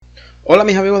Hola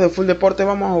mis amigos de Full Deporte,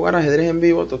 vamos a jugar ajedrez en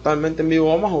vivo, totalmente en vivo.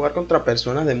 Vamos a jugar contra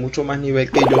personas de mucho más nivel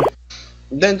que yo.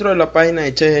 Dentro de la página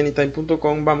de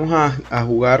chessanytime.com vamos a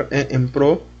jugar en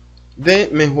pro de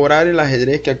mejorar el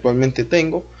ajedrez que actualmente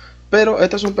tengo. Pero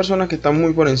estas son personas que están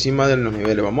muy por encima de los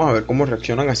niveles. Vamos a ver cómo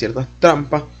reaccionan a ciertas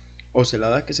trampas o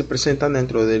celadas que se presentan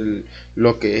dentro de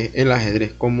lo que es el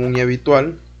ajedrez común y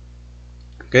habitual.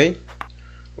 Ok,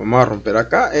 vamos a romper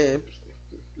acá.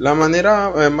 La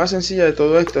manera más sencilla de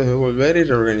todo esto es devolver y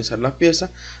reorganizar las piezas,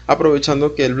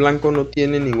 aprovechando que el blanco no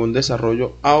tiene ningún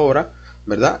desarrollo ahora,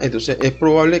 ¿verdad? Entonces es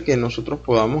probable que nosotros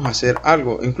podamos hacer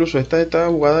algo. Incluso esta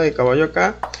jugada de caballo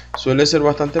acá suele ser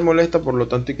bastante molesta, por lo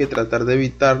tanto hay que tratar de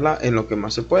evitarla en lo que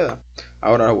más se pueda.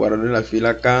 Ahora jugar el alfil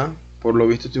acá, por lo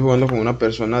visto estoy jugando con una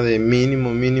persona de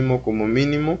mínimo como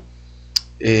mínimo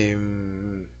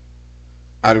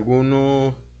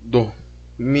algunos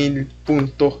 2000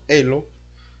 puntos elo.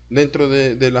 Dentro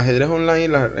del ajedrez online,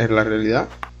 en la realidad,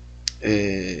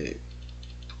 eh,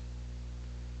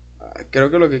 creo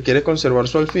que lo que quiere es conservar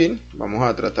su alfil. Vamos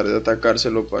a tratar de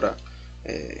atacárselo para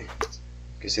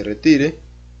que se retire.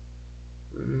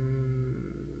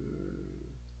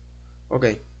 Ok,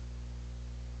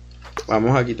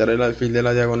 vamos a quitar el alfil de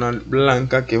la diagonal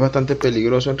blanca, que es bastante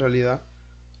peligroso en realidad,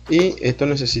 y esto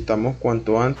necesitamos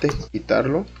cuanto antes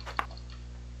quitarlo.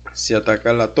 Se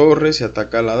ataca la torre, se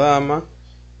ataca la dama,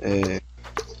 hay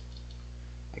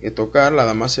que tocar, la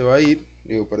dama se va a ir,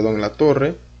 perdón, la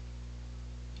torre.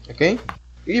 Ok,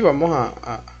 y vamos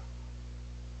a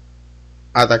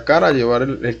atacar, a llevar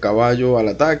el caballo al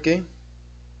ataque.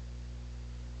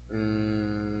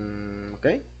 Ok,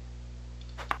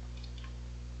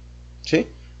 sí,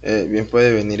 bien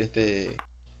puede venir este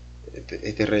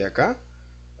rey acá.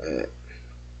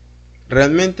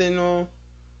 Realmente no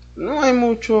hay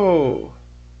mucho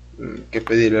que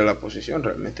pedirle a la posición,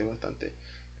 realmente es bastante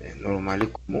normal y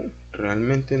común.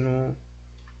 Realmente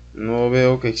no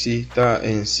veo que exista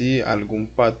en sí algún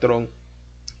patrón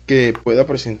que pueda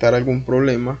presentar algún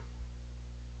problema.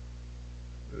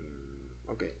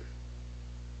 Ok,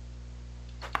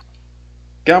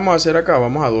 ¿qué vamos a hacer acá?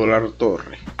 Vamos a doblar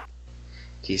torre.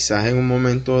 Quizás en un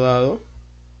momento dado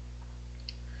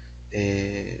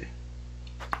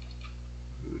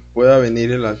pueda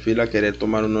venir el alfil a querer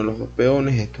tomar uno de los dos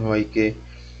peones. Esto hay que,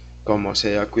 como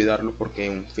sea, cuidarlo, porque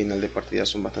en un final de partida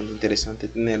son bastante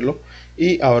interesantes tenerlo.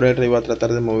 Y ahora el rey va a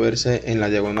tratar de moverse en la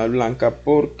diagonal blanca,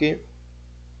 porque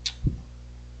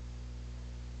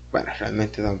bueno,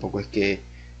 realmente tampoco es que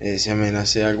se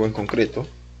amenace algo en concreto.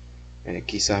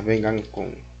 Quizás vengan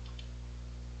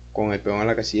con el peón a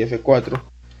la casilla F4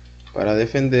 para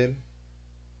defender.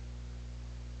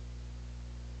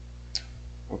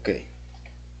 Ok,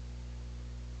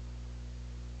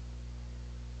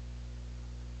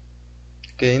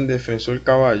 que indefensó el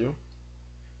caballo.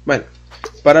 Bueno,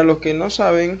 para los que no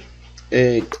saben,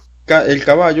 el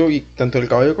caballo, y tanto el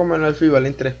caballo como el alfil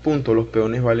valen 3 puntos, los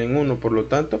peones valen 1, por lo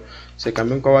tanto se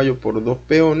cambia un caballo por 2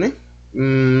 peones.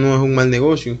 No es un mal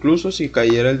negocio. Incluso si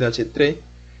cayera el de H3,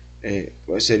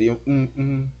 pues sería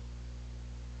un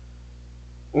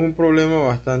problema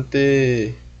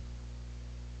bastante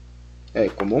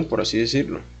común, por así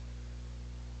decirlo.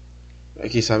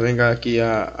 Quizás venga aquí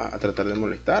a tratar de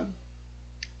molestar.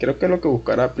 Creo que es lo que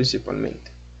buscará principalmente.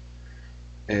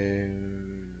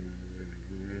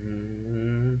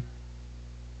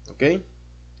 Ok,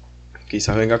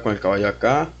 quizás venga con el caballo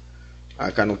acá.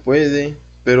 Acá no puede,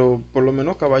 pero por lo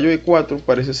menos caballo E4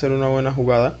 parece ser una buena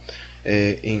jugada.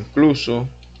 Incluso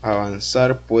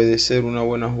avanzar puede ser una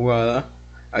buena jugada.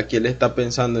 Aquí él está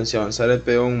pensando en si avanzar el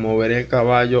peón, mover el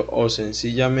caballo, o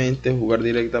sencillamente jugar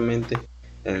directamente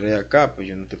el rey acá. Pues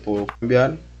yo no te puedo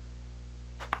cambiar.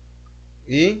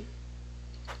 Y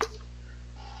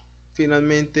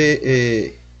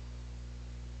finalmente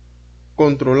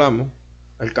controlamos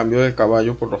el cambio del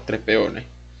caballo por los 3 peones.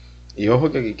 Y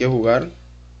ojo que aquí hay que jugar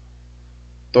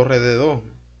torre de 2,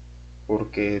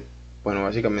 porque bueno,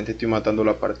 básicamente estoy matando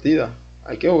la partida.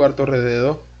 Hay que jugar torre de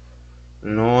 2,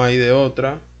 no hay de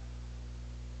otra.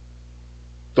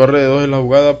 Torre de 2 es la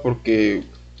jugada, porque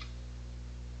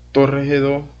torre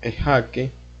G2 es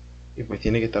jaque, y pues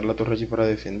tiene que estar la torre allí para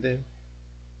defender.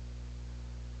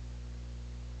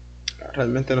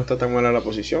 Realmente no está tan mala la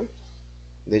posición,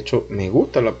 de hecho me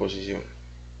gusta la posición,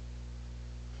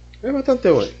 es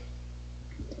bastante buena.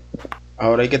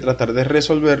 Ahora hay que tratar de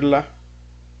resolverla.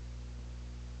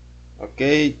 Ok,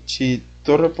 si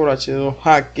torre por H2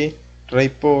 jaque, rey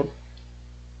por,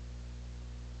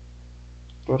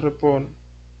 torre por,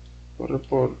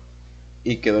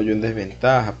 y quedo yo en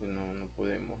desventaja. Pues no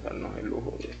podemos darnos el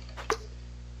lujo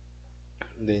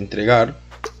de entregar.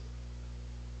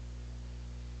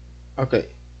 Ok,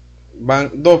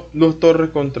 van dos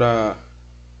torres contra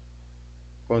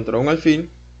un alfil.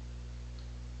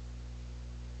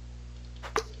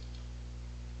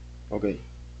 Ok,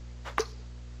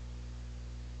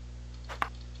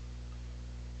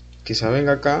 quizá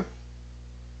venga acá.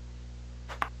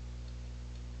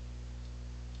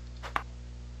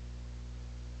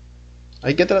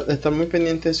 Hay que estar muy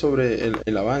pendiente sobre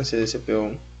el avance de ese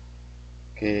peón,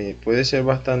 que puede ser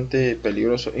bastante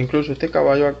peligroso. Incluso este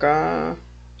caballo acá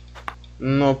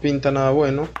no pinta nada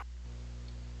bueno,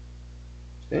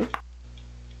 ¿sí?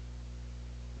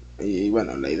 Y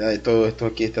bueno, la idea de todo esto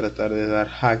aquí es tratar de dar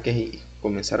jaques y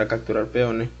comenzar a capturar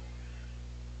peones.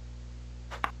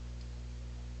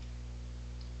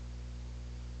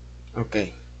 Ok,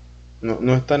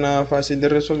 no está nada fácil de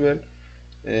resolver.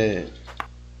 Eh,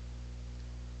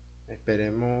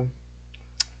 Esperemos,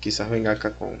 quizás venga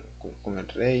acá con el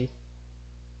rey.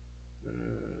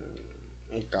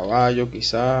 El caballo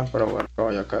quizás, para jugar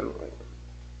caballo acá.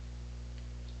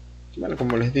 Bueno,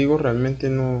 como les digo, realmente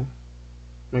no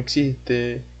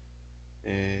existe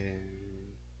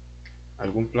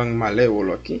algún plan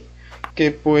malévolo aquí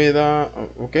que pueda,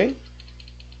 ok.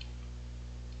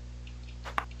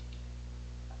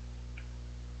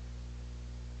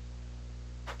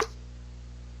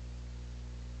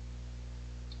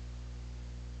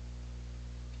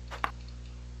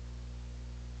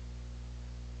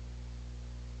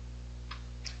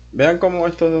 Vean cómo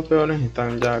estos dos peones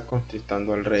están ya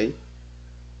conquistando al rey.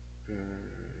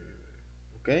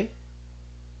 Ok.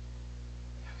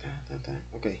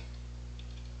 Ok.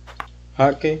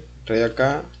 Jaque, rey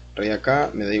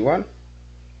acá, me da igual.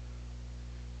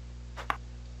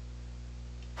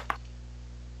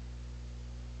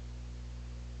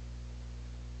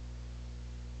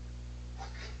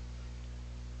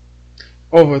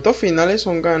 Ojo, estos finales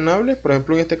son ganables, por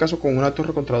ejemplo en este caso con una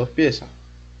torre contra dos piezas.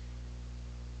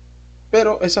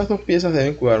 Pero esas dos piezas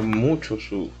deben cuidar mucho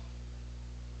su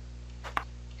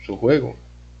juego.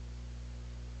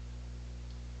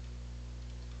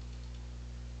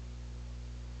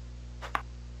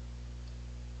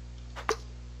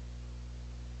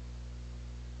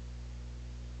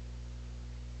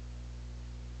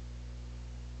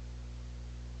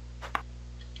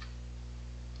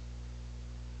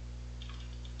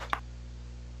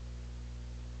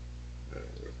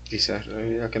 Quizás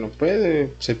ya que no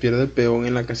puede, se pierde el peón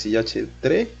en la casilla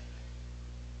H3.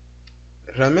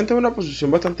 Realmente es una posición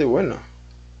bastante buena.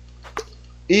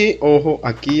 Y ojo,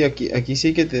 aquí sí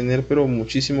hay que tener pero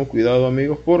muchísimo cuidado,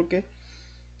 amigos, porque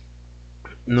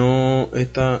no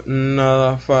está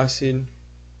nada fácil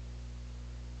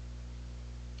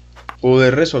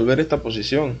poder resolver esta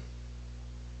posición.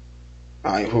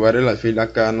 Jugar el alfil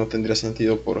acá no tendría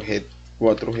sentido por G4,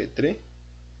 G3.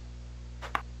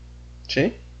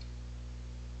 ¿Sí?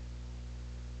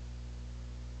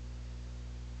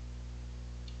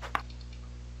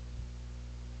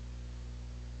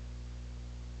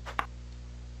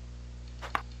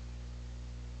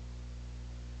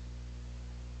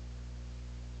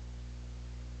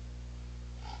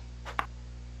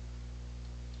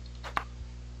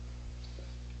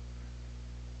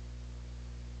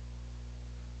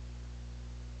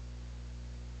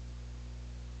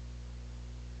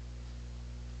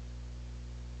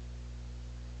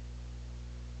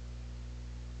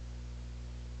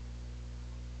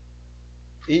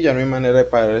 Y ya no hay manera de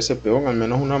parar ese peón, al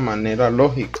menos una manera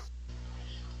lógica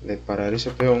de parar ese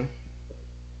peón.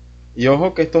 Y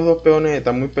ojo que estos dos peones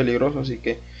están muy peligrosos, así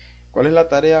que ¿cuál es la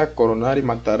tarea? Coronar y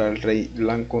matar al rey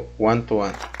blanco cuanto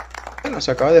antes. Bueno,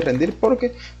 se acaba de rendir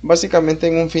porque básicamente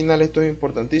en un final esto es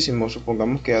importantísimo.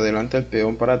 Supongamos que adelanta el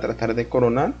peón para tratar de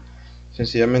coronar.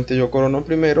 Sencillamente yo corono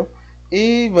primero.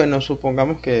 Y bueno,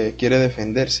 supongamos que quiere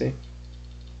defenderse.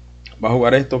 Va a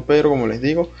jugar esto, pero como les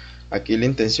digo, aquí la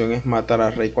intención es matar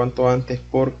al rey cuanto antes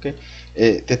porque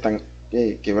te están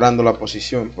quebrando la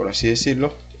posición, por así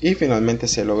decirlo. Y finalmente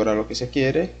se logra lo que se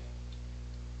quiere.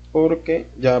 Porque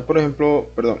ya, por ejemplo,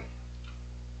 perdón,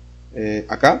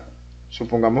 acá,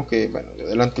 supongamos que, bueno, yo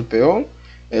adelanto el peón,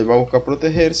 él va a buscar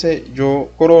protegerse,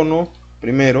 yo corono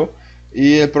primero,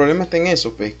 y el problema está en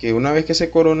eso, pues, que una vez que se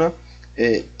corona,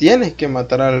 tienes que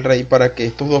matar al rey para que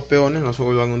estos dos peones no se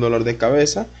vuelvan un dolor de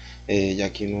cabeza, ya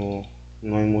aquí no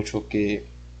hay mucho que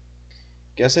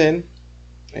hacer.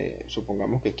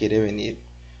 Supongamos que quiere venir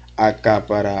acá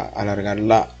para alargar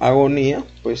la agonía,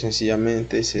 pues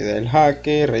sencillamente se da el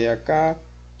jaque, rey acá,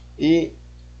 y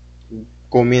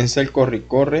comienza el corre y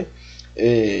corre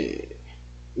de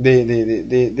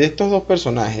estos dos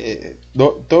personajes,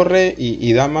 torre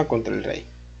y dama contra el rey.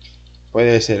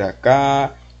 Puede ser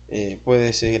acá,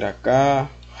 puede ser acá.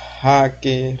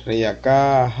 jaque, rey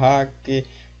acá, jaque,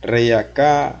 rey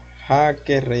acá,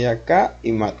 jaque, rey acá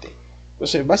y mate.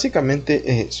 Entonces básicamente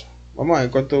es eso. Vamos a ver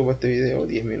cuánto dura este video,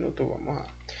 10 minutos. Vamos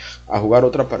a jugar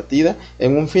otra partida.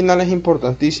 En un final es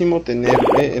importantísimo tener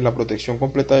la protección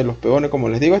completa de los peones. Como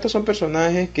les digo, estos son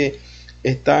personajes que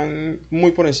están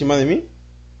muy por encima de mí.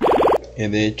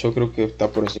 De hecho creo que está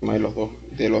por encima de los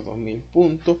 2000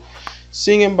 puntos.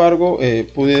 Sin embargo,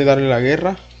 pude darle la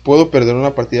guerra. Puedo perder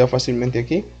una partida fácilmente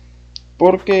aquí,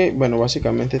 porque bueno,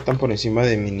 básicamente están por encima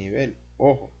de mi nivel.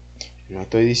 Ojo, no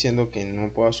estoy diciendo que no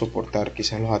pueda soportar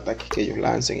quizás los ataques que ellos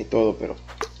lancen y todo, pero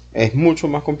es mucho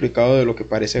más complicado de lo que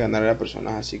parece ganar a la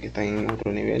persona así que están en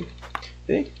otro nivel,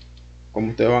 ¿sí?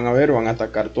 Como ustedes van a ver, van a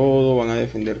atacar todo, van a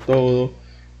defender todo.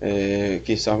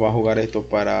 Quizás va a jugar esto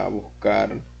para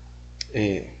buscar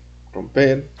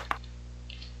romper.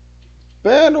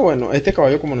 Pero bueno, este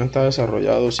caballo como no está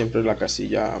desarrollado, siempre la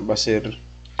casilla va a ser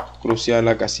crucial,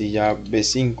 la casilla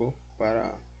B5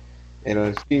 para el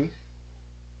alfil.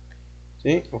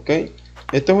 ¿Sí? Ok.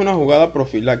 Esta es una jugada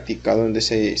profiláctica donde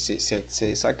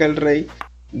se saca el rey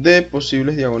de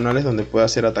posibles diagonales donde pueda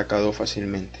ser atacado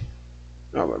fácilmente.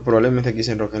 No, probablemente aquí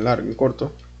se enroque en largo, en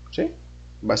corto. ¿Sí?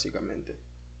 Básicamente.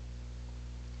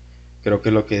 Creo que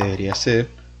es lo que debería ser.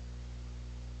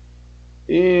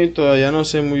 Y todavía no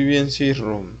sé muy bien si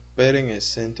romper en el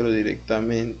centro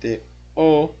directamente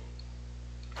o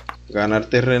ganar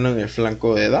terreno en el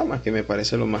flanco de damas, que me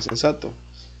parece lo más sensato.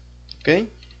 Ok.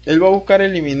 Él va a buscar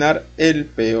eliminar el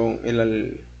peón,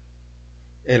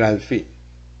 el alfil.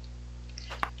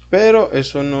 Pero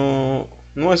eso no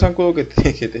es zancudo que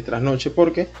te trasnoche,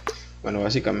 porque bueno,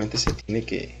 básicamente se tiene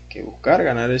que buscar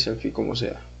ganar ese alfil como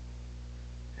sea.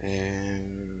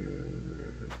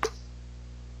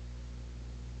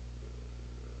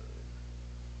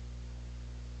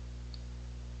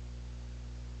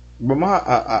 Vamos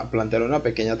a plantear una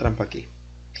pequeña trampa aquí.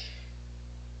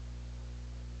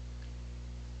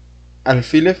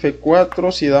 Alfil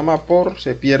F4, si dama por,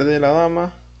 se pierde la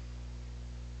dama.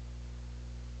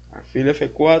 Alfil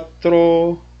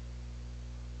F4.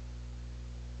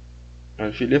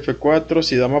 Alfil F4,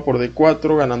 si dama por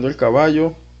D4, ganando el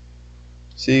caballo.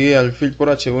 Sigue alfil por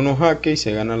H1 jaque y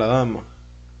se gana la dama.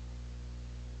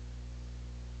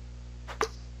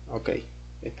 Ok,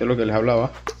 esto es lo que les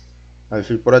hablaba.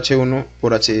 Alfil por H1,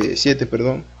 por H7,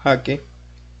 perdón, jaque.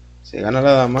 Se gana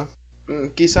la dama.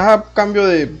 Quizás a cambio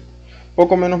de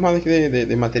poco menos más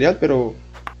de material, pero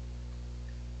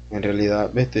en realidad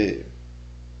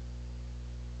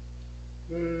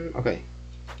ok,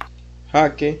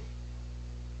 jaque.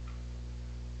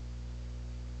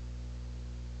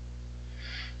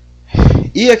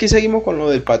 Y aquí seguimos con lo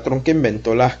del patrón que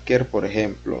inventó Lasker, por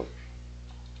ejemplo,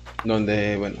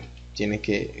 donde bueno, tiene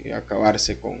que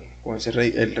acabarse con ese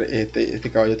rey. Este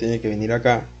caballo tiene que venir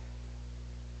acá.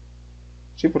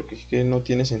 Sí, porque es que no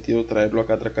tiene sentido traerlo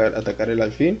acá a atacar el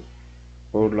alfil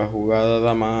por la jugada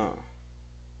dama.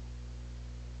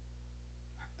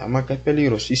 Dama acá es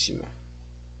peligrosísima.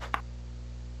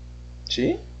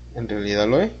 Sí, en realidad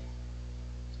lo es.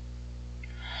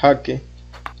 Jaque.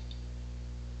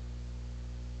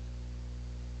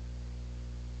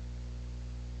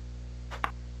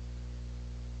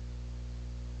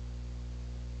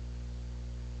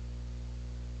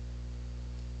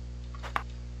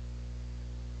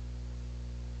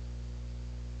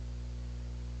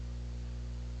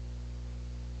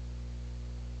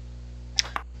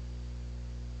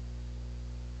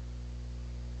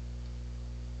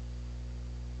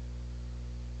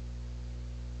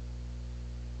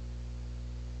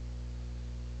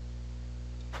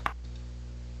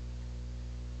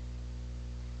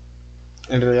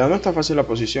 En realidad no está fácil la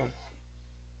posición.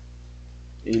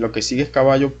 Y lo que sigue es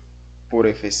caballo por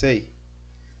F6.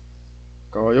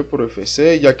 Caballo por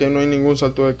F6, ya que no hay ningún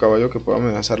salto de caballo que pueda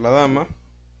amenazar la dama.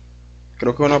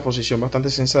 Creo que es una posición bastante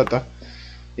sensata.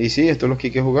 Y sí, esto es lo que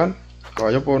hay que jugar.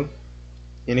 Caballo por.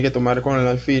 Tiene que tomar con el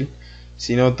alfil.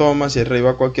 Si no toma, si el rey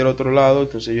va a cualquier otro lado,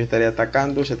 entonces yo estaría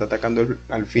atacando. Se está atacando el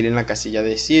alfil en la casilla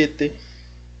de 7.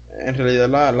 En realidad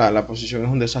la posición es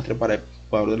un desastre para el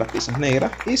jugador de las piezas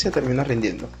negras y se termina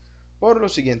rindiendo. Por lo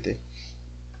siguiente,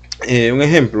 un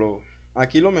ejemplo,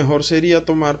 aquí lo mejor sería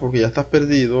tomar, porque ya estás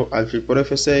perdido, alfil por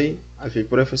F6, alfil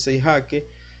por F6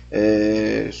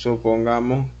 jaque.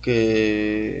 Supongamos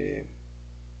que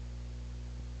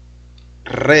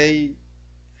rey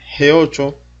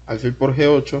G8, alfil por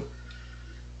G8,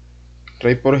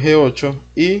 rey por G8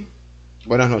 y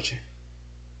buenas noches.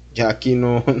 Ya aquí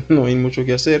no hay mucho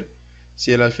que hacer.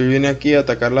 Si el alfil viene aquí a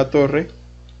atacar la torre,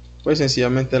 pues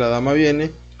sencillamente la dama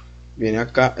viene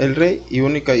acá el rey y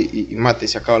única y mate,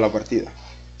 se acaba la partida.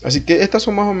 Así que estas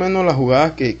son más o menos las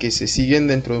jugadas que se siguen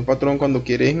dentro de un patrón cuando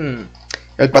quieres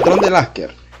el patrón del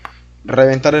Asker.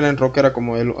 Reventar el enroque a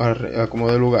como de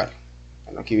lugar.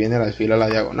 Bueno, aquí viene el alfil a la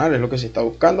diagonal, es lo que se está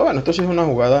buscando. Bueno, esto sí es una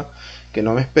jugada que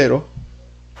no me espero.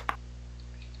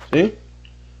 ¿Sí?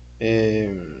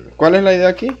 ¿Cuál es la idea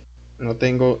aquí? No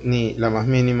tengo ni la más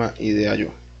mínima idea yo.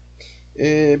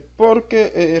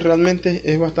 Porque realmente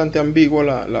es bastante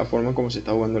ambigua la forma como se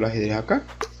está jugando el ajedrez acá.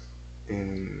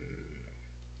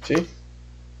 ¿Sí?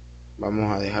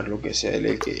 Vamos a dejarlo que sea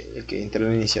el que entre en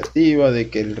la iniciativa,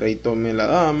 de que el rey tome la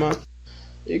dama.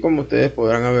 Y como ustedes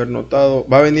podrán haber notado,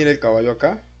 va a venir el caballo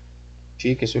acá.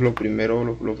 Sí, que eso es lo primero,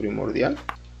 lo primordial.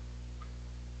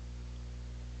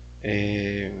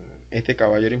 Este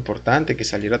caballo era importante que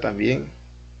saliera también.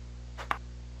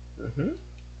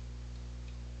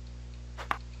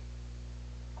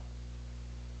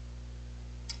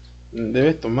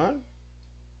 Debes tomar.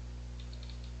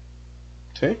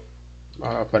 ¿Sí?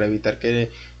 Para evitar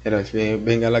que el alfil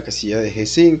venga a la casilla de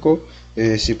G5.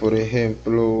 Si por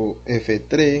ejemplo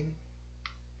F3,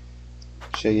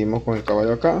 seguimos con el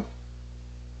caballo acá.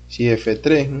 Si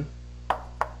F3,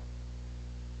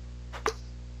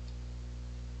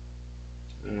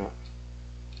 no.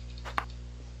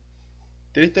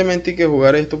 Tristemente hay que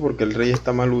jugar esto porque el rey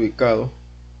está mal ubicado.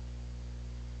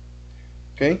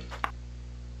 ¿Ok?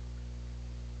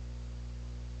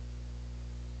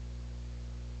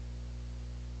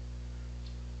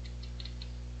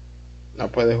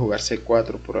 No puede jugar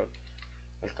C4 por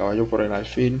el caballo por el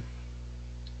alfil.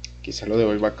 Quizás lo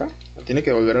devuelva acá. No tiene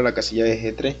que volver a la casilla de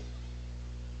G3.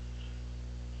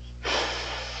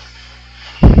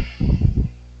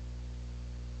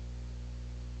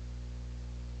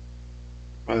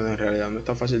 Bueno, en realidad no es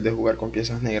tan fácil de jugar con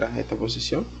piezas negras esta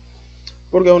posición,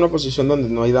 porque es una posición donde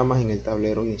no hay damas en el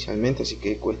tablero inicialmente, así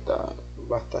que cuesta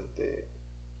bastante.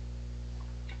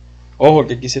 Ojo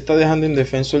que aquí se está dejando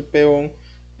indefenso el peón,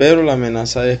 pero la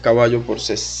amenaza es caballo por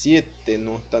C7.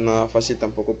 No está nada fácil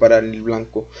tampoco para el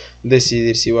blanco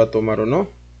decidir si va a tomar o no.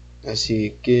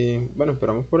 Así que, bueno,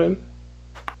 esperamos por él.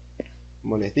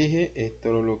 Como les dije, esto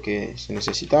era lo que se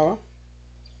necesitaba.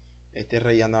 Este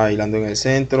rey anda bailando en el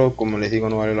centro. Como les digo,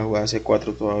 no vale la jugada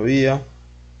C4 todavía.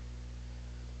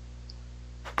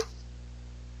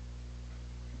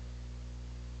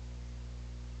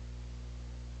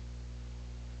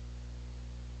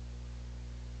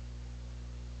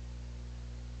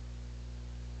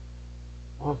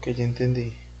 Ok, ya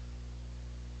entendí.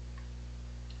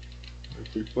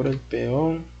 Alfil por el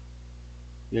peón.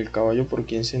 Y el caballo por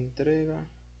quien se entrega.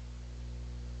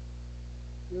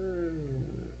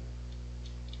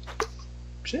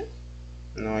 Sí,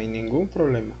 no hay ningún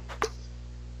problema.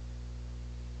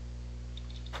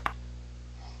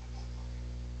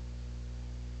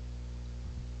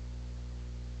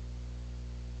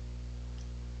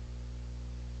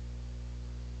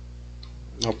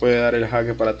 No puede dar el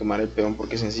jaque para tomar el peón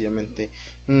porque sencillamente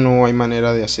no hay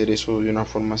manera de hacer eso de una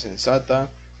forma sensata.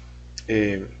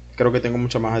 Creo que tengo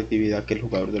mucha más actividad que el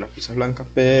jugador de las piezas blancas,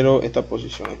 pero esta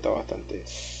posición está bastante...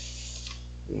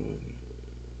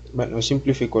 Bueno,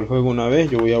 simplificó el juego una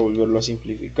vez, yo voy a volverlo a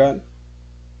simplificar.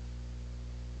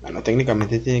 Bueno,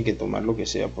 técnicamente tiene que tomar lo que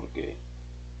sea porque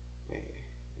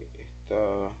está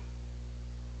un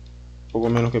poco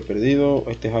menos que perdido.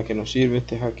 Este jaque no sirve,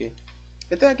 este jaque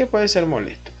puede ser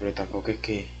molesto, pero tampoco es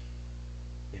que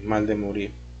es mal de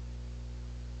morir.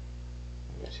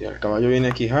 Si el caballo viene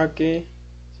aquí jaque,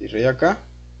 si rey acá,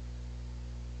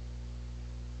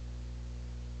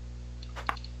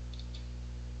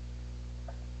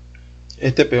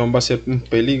 este peón va a ser un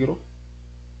peligro.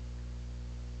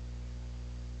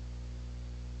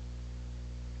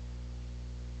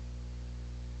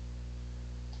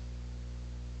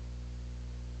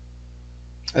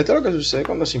 Esto es lo que sucede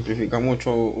cuando simplifica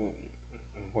mucho un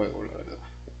juego, la verdad.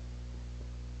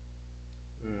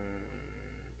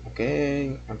 Ok,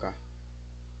 acá.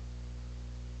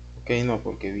 Ok, no,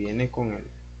 porque viene con el...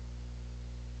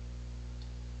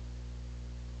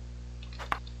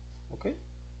 Ok.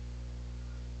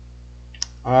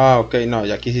 Ah, ok, no,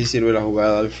 y aquí sí sirve la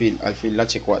jugada alfil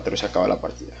H4, se acaba la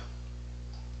partida.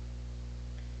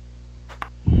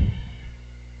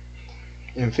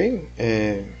 En fin,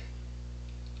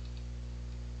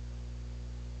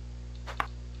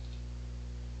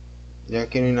 ya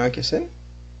que no hay nada que hacer.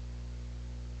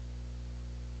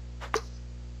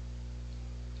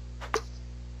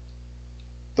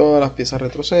 Todas las piezas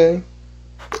retroceden.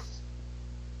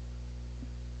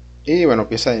 Y bueno,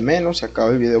 pieza de menos, se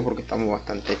acaba el video porque estamos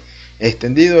bastante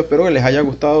extendido. Espero que les haya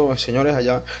gustado, señores,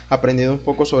 haya aprendido un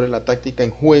poco sobre la táctica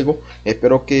en juego.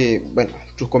 Espero que, bueno,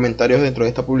 sus comentarios dentro de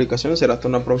esta publicación. Será hasta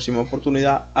una próxima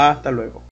oportunidad. Hasta luego.